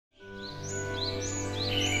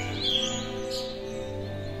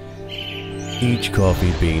Each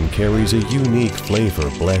coffee bean carries a unique flavor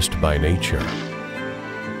blessed by nature.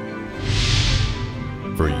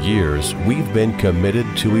 For years, we've been committed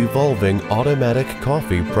to evolving automatic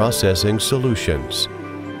coffee processing solutions,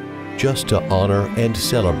 just to honor and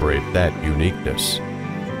celebrate that uniqueness.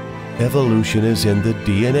 Evolution is in the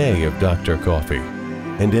DNA of Dr. Coffee,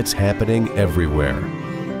 and it's happening everywhere,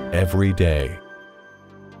 every day.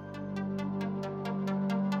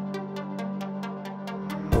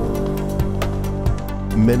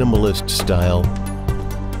 Minimalist style,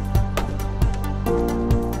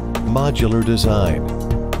 modular design,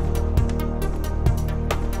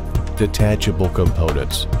 detachable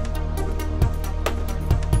components,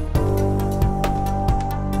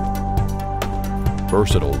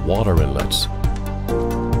 versatile water inlets,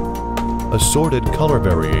 assorted color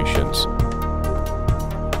variations,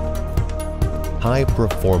 high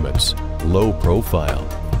performance, low profile.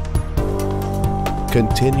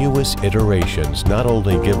 Continuous iterations not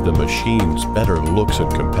only give the machines better looks and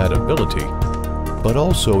compatibility, but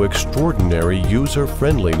also extraordinary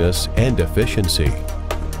user-friendliness and efficiency.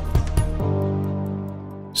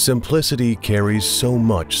 Simplicity carries so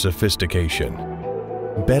much sophistication.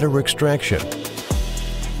 Better extraction,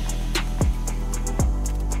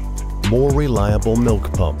 more reliable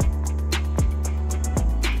milk pump,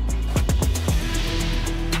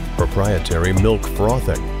 proprietary milk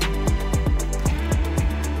frothing,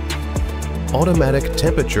 automatic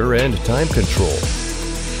temperature and time control,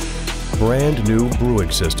 brand new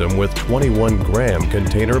brewing system with 21-gram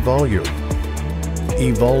container volume,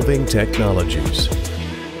 evolving technologies,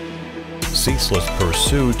 ceaseless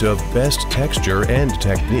pursuit of best texture and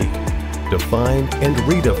technique, define and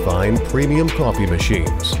redefine premium coffee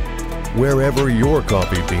machines. Wherever your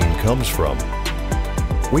coffee bean comes from,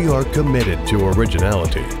 we are committed to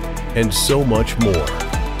originality and so much more.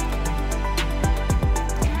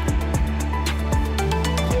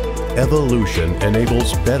 Evolution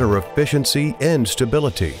enables better efficiency and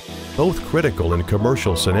stability, both critical in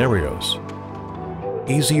commercial scenarios.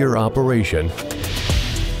 Easier operation,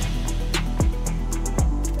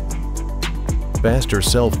 faster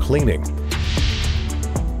self-cleaning,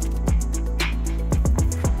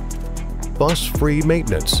 fuss-free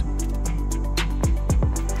maintenance,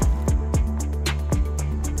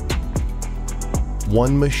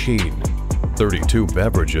 one machine, 32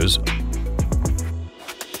 beverages,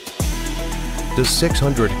 to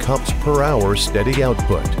 600 cups per hour steady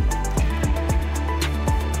output.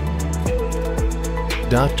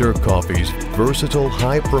 Dr. Coffee's versatile,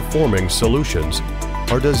 high-performing solutions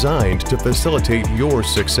are designed to facilitate your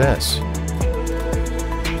success.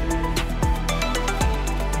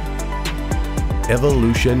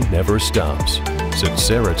 Evolution never stops.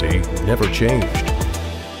 Sincerity never changed.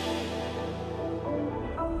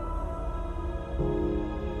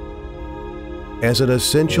 As an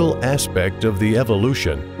essential aspect of the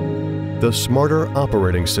evolution, the smarter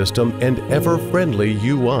operating system and ever-friendly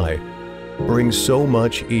UI bring so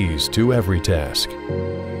much ease to every task.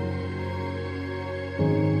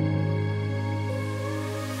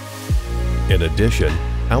 In addition,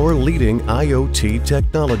 our leading IoT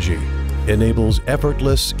technology enables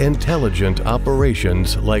effortless, intelligent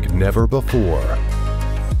operations like never before.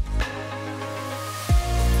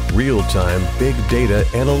 Real-time big data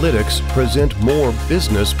analytics present more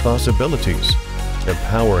business possibilities,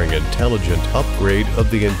 empowering intelligent upgrade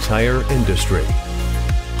of the entire industry.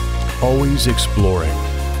 Always exploring,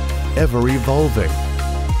 ever evolving.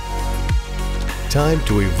 Time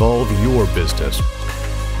to evolve your business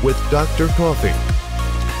with Dr. Coffee.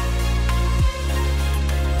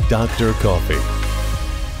 Dr. Coffee.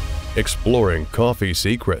 Exploring coffee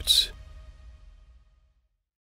secrets.